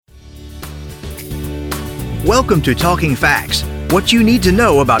Welcome to Talking Facts, what you need to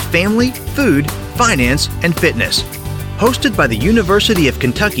know about family, food, finance, and fitness. Hosted by the University of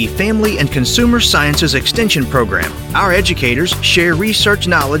Kentucky Family and Consumer Sciences Extension Program, our educators share research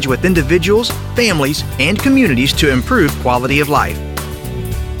knowledge with individuals, families, and communities to improve quality of life.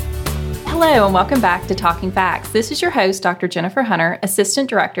 Hello and welcome back to Talking Facts. This is your host, Dr. Jennifer Hunter, Assistant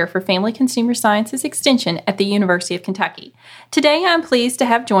Director for Family Consumer Sciences Extension at the University of Kentucky. Today, I'm pleased to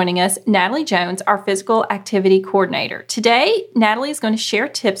have joining us Natalie Jones, our Physical Activity Coordinator. Today, Natalie is going to share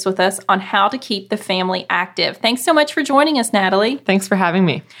tips with us on how to keep the family active. Thanks so much for joining us, Natalie. Thanks for having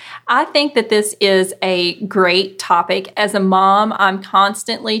me. I think that this is a great topic. As a mom, I'm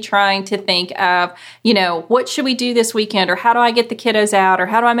constantly trying to think of, what should we do this weekend? Or how do I get the kiddos out? Or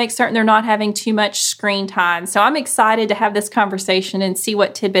how do I make certain they're not having too much screen time? So I'm excited to have this conversation and see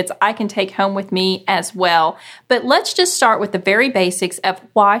what tidbits I can take home with me as well. But let's just start with the very basics of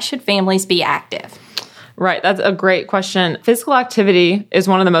why should families be active? Right. That's a great question. Physical activity is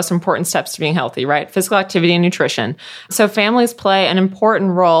one of the most important steps to being healthy, right? Physical activity and nutrition. So families play an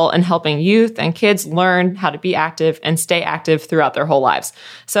important role in helping youth and kids learn how to be active and stay active throughout their whole lives.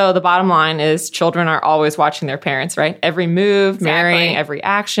 So the bottom line is children are always watching their parents, right? Every move, marrying, every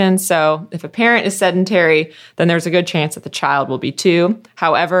action. So if a parent is sedentary, then there's a good chance that the child will be too.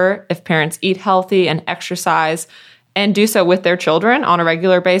 However, if parents eat healthy and exercise and do so with their children on a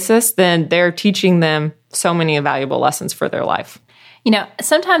regular basis, then they're teaching them so many valuable lessons for their life.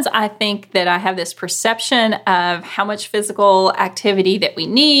 Sometimes I think that I have this perception of how much physical activity that we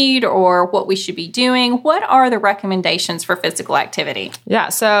need or what we should be doing. What are the recommendations for physical activity? Yeah,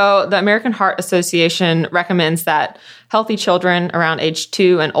 so the American Heart Association recommends that healthy children around age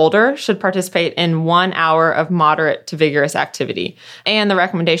 2 and older should participate in 1 hour of moderate to vigorous activity. And the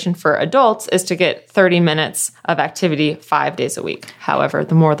recommendation for adults is to get 30 minutes of activity 5 days a week. However,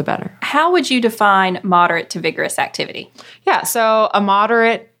 the more the better. How would you define moderate to vigorous activity? Yeah, so a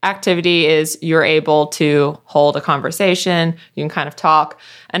moderate activity is you're able to hold a conversation, you can kind of talk.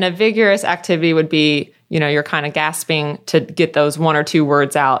 And a vigorous activity would be, you're kind of gasping to get those 1 or 2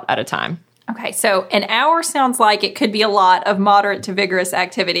 words out at a time. Okay, so an hour sounds like it could be a lot of moderate to vigorous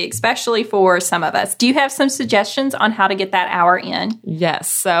activity, especially for some of us. Do you have some suggestions on how to get that hour in? Yes,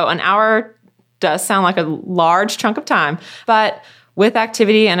 so an hour does sound like a large chunk of time, but with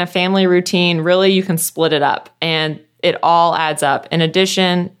activity and a family routine, really you can split it up and it all adds up. In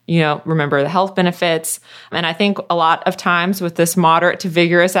addition, remember the health benefits. And I think a lot of times with this moderate to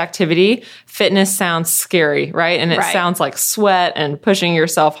vigorous activity, fitness sounds scary, right? And it sounds like sweat and pushing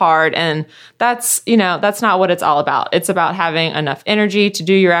yourself hard. And that's not what it's all about. It's about having enough energy to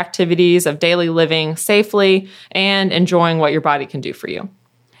do your activities of daily living safely and enjoying what your body can do for you.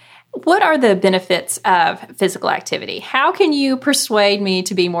 What are the benefits of physical activity? How can you persuade me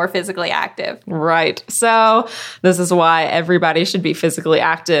to be more physically active? Right. So this is why everybody should be physically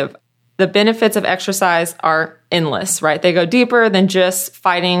active. The benefits of exercise are endless, right? They go deeper than just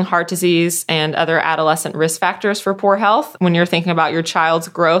fighting heart disease and other adolescent risk factors for poor health. When you're thinking about your child's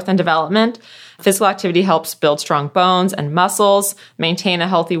growth and development, physical activity helps build strong bones and muscles, maintain a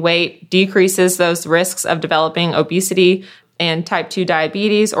healthy weight, decreases those risks of developing obesity and type 2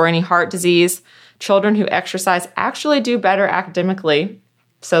 diabetes or any heart disease. Children who exercise actually do better academically.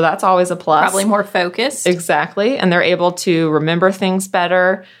 So that's always a plus. Probably more focused. Exactly. And they're able to remember things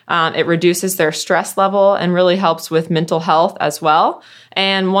better. It reduces their stress level and really helps with mental health as well.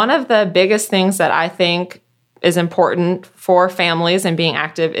 And one of the biggest things that I think is important for families and being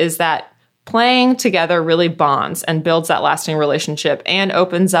active is that playing together really bonds and builds that lasting relationship and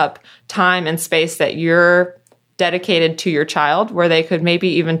opens up time and space that you're dedicated to your child, where they could maybe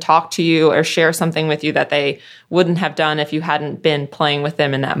even talk to you or share something with you that they wouldn't have done if you hadn't been playing with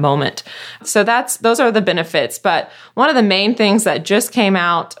them in that moment. So those are the benefits. But one of the main things that just came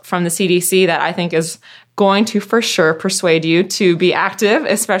out from the CDC that I think is going to for sure persuade you to be active,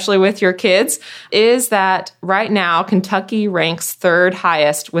 especially with your kids, is that right now Kentucky ranks 3rd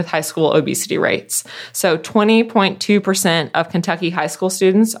highest with high school obesity rates. So 20.2% of Kentucky high school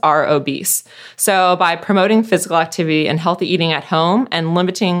students are obese. So by promoting physical activity and healthy eating at home and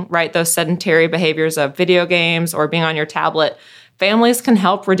limiting, those sedentary behaviors of video games or being on your tablet, families can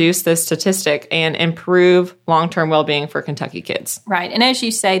help reduce this statistic and improve long-term well-being for Kentucky kids. Right. And as you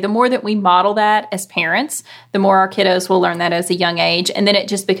say, the more that we model that as parents, the more our kiddos will learn that as a young age, and then it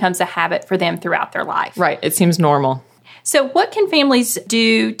just becomes a habit for them throughout their life. Right. It seems normal. So what can families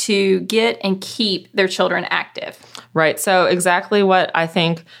do to get and keep their children active? Right. So exactly what I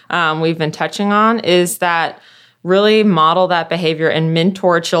think we've been touching on is that really model that behavior and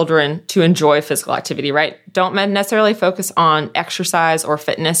mentor children to enjoy physical activity, right? Don't necessarily focus on exercise or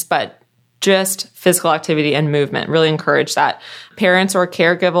fitness, but just physical activity and movement. Really encourage that. Parents or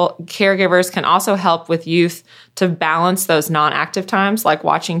caregivers can also help with youth to balance those non-active times, like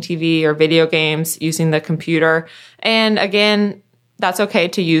watching TV or video games, using the computer. And again, that's okay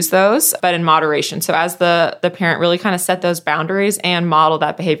to use those, but in moderation. So as the parent, really kind of set those boundaries and model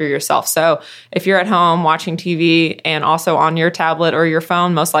that behavior yourself. So if you're at home watching TV and also on your tablet or your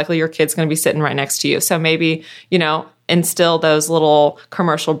phone, most likely your kid's going to be sitting right next to you. So maybe, instill those little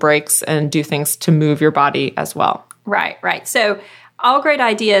commercial breaks and do things to move your body as well. Right. So all great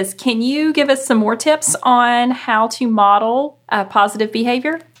ideas. Can you give us some more tips on how to model positive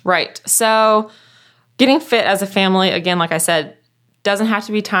behavior? Right. So getting fit as a family, again, like I said, doesn't have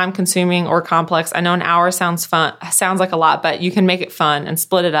to be time consuming or complex. I know an hour sounds like a lot, but you can make it fun and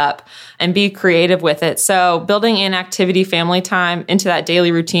split it up and be creative with it. So building in activity family time into that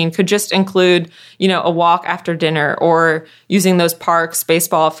daily routine could just include, a walk after dinner, or using those parks,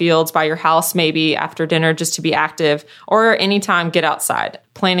 baseball fields by your house, maybe after dinner, just to be active, or anytime get outside.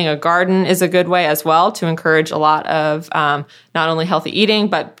 Planting a garden is a good way as well to encourage a lot of not only healthy eating,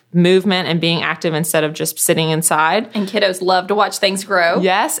 but movement and being active instead of just sitting inside. And kiddos love to watch things grow.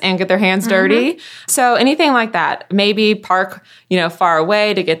 Yes, and get their hands dirty. So anything like that. Maybe park, far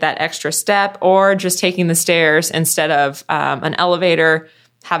away to get that extra step, or just taking the stairs instead of an elevator.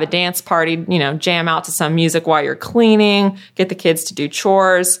 Have a dance party, jam out to some music while you're cleaning, get the kids to do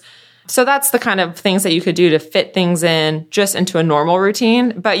chores. So that's the kind of things that you could do to fit things in just into a normal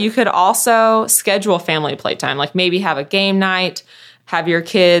routine. But you could also schedule family playtime, like maybe have a game night, have your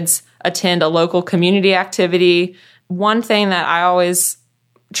kids attend a local community activity. One thing that I always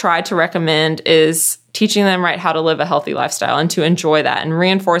try to recommend is teaching them how to live a healthy lifestyle and to enjoy that, and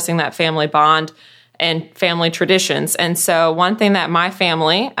reinforcing that family bond and family traditions. And so one thing that my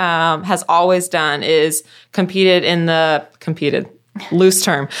family has always done is loose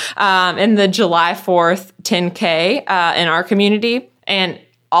term, in the July 4th 10K in our community. And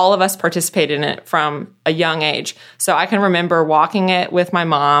all of us participated in it from a young age. So I can remember walking it with my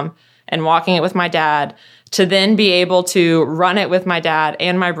mom and walking it with my dad, to then be able to run it with my dad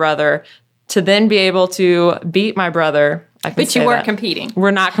and my brother, to then be able to beat my brother. But you weren't competing. We're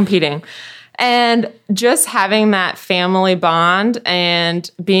not competing. And just having that family bond and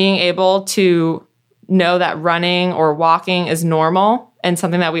being able to know that running or walking is normal and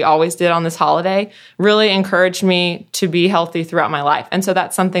something that we always did on this holiday really encouraged me to be healthy throughout my life. And so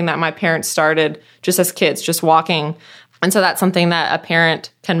that's something that my parents started just as kids, just walking. And so that's something that a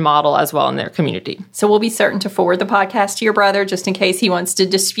parent can model as well in their community. So we'll be certain to forward the podcast to your brother just in case he wants to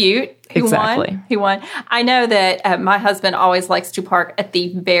dispute who won. I know that my husband always likes to park at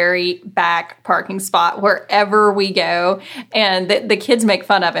the very back parking spot wherever we go, and the kids make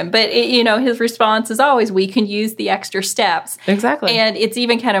fun of him. But his response is always, "We can use the extra steps." Exactly. And it's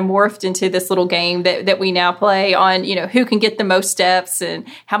even kind of morphed into this little game that we now play on, who can get the most steps and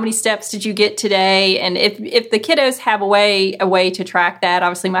how many steps did you get today? And if the kiddos have a way to track that,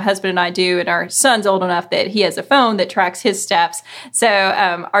 obviously my husband and I do, and our son's old enough that he has a phone that tracks his steps. So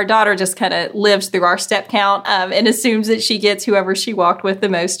our daughter just kind of lives through our step count and assumes that she gets whoever she walked with the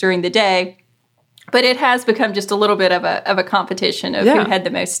most during the day. But it has become just a little bit of a competition of who had the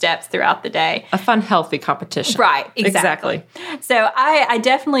most steps throughout the day. A fun, healthy competition. Right, exactly. So I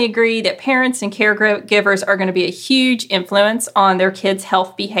definitely agree that parents and caregivers are going to be a huge influence on their kids'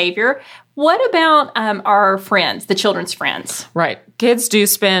 health behavior. What about our friends, the children's friends? Right. Kids do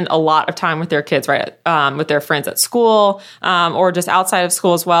spend a lot of time with their kids, right? With their friends at school or just outside of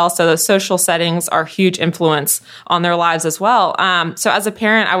school as well. So those social settings are a huge influence on their lives as well. So as a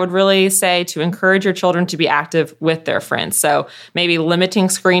parent, I would really say to encourage your children to be active with their friends. So maybe limiting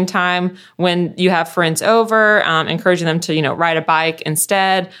screen time when you have friends over, encouraging them to, ride a bike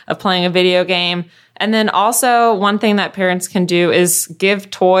instead of playing a video game. And then also one thing that parents can do is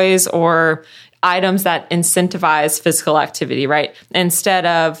give toys or items that incentivize physical activity, right? Instead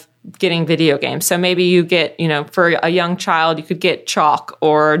of getting video games. So maybe you get, for a young child, you could get chalk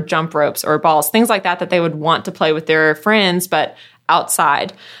or jump ropes or balls, things like that they would want to play with their friends, but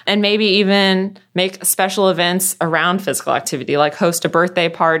outside. And maybe even make special events around physical activity, like host a birthday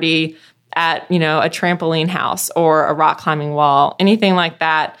party at, a trampoline house or a rock climbing wall, anything like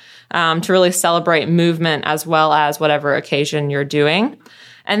that. To really celebrate movement as well as whatever occasion you're doing.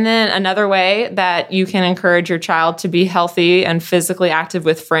 And then another way that you can encourage your child to be healthy and physically active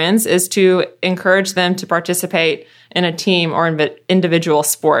with friends is to encourage them to participate in a team or individual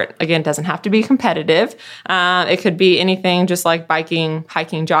sport. Again, it doesn't have to be competitive. It could be anything just like biking,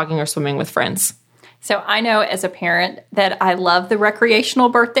 hiking, jogging, or swimming with friends. So I know as a parent that I love the recreational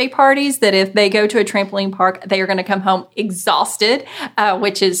birthday parties, that if they go to a trampoline park, they are going to come home exhausted,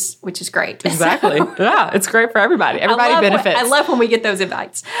 which is great. Exactly. Yeah, it's great for everybody. Everybody benefits. I love when we get those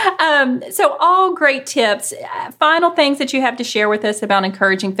invites. So all great tips. Final things that you have to share with us about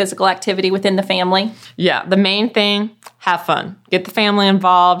encouraging physical activity within the family? Yeah, the main thing, have fun. Get the family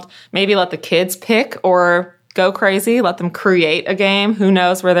involved. Maybe let the kids pick or go crazy. Let them create a game. Who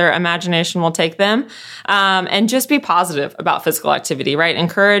knows where their imagination will take them? And just be positive about physical activity, right?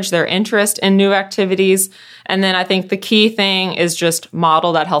 Encourage their interest in new activities. And then I think the key thing is just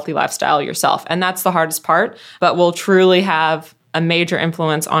model that healthy lifestyle yourself. And that's the hardest part, but will truly have a major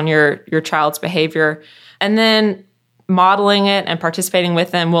influence on your child's behavior. And then modeling it and participating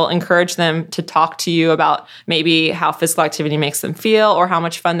with them will encourage them to talk to you about maybe how physical activity makes them feel or how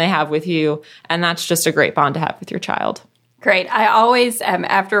much fun they have with you. And that's just a great bond to have with your child. Great. I always,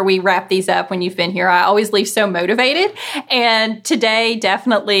 after we wrap these up, when you've been here, I always leave so motivated. And today,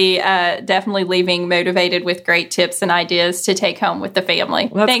 definitely leaving motivated with great tips and ideas to take home with the family.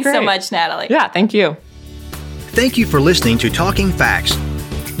 Well, thanks great. so much, Natalie. Yeah, thank you. Thank you for listening to Talking Facts.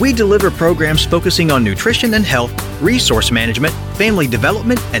 We deliver programs focusing on nutrition and health, resource management, family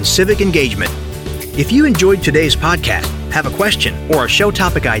development, and civic engagement. If you enjoyed today's podcast, have a question, or a show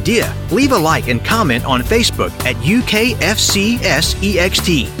topic idea, leave a like and comment on Facebook at UKFCSEXT.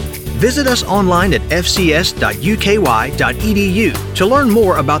 Visit us online at fcs.uky.edu to learn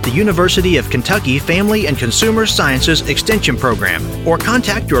more about the University of Kentucky Family and Consumer Sciences Extension Program, or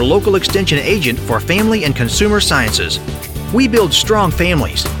contact your local extension agent for Family and Consumer Sciences. We build strong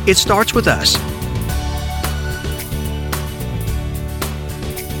families. It starts with us.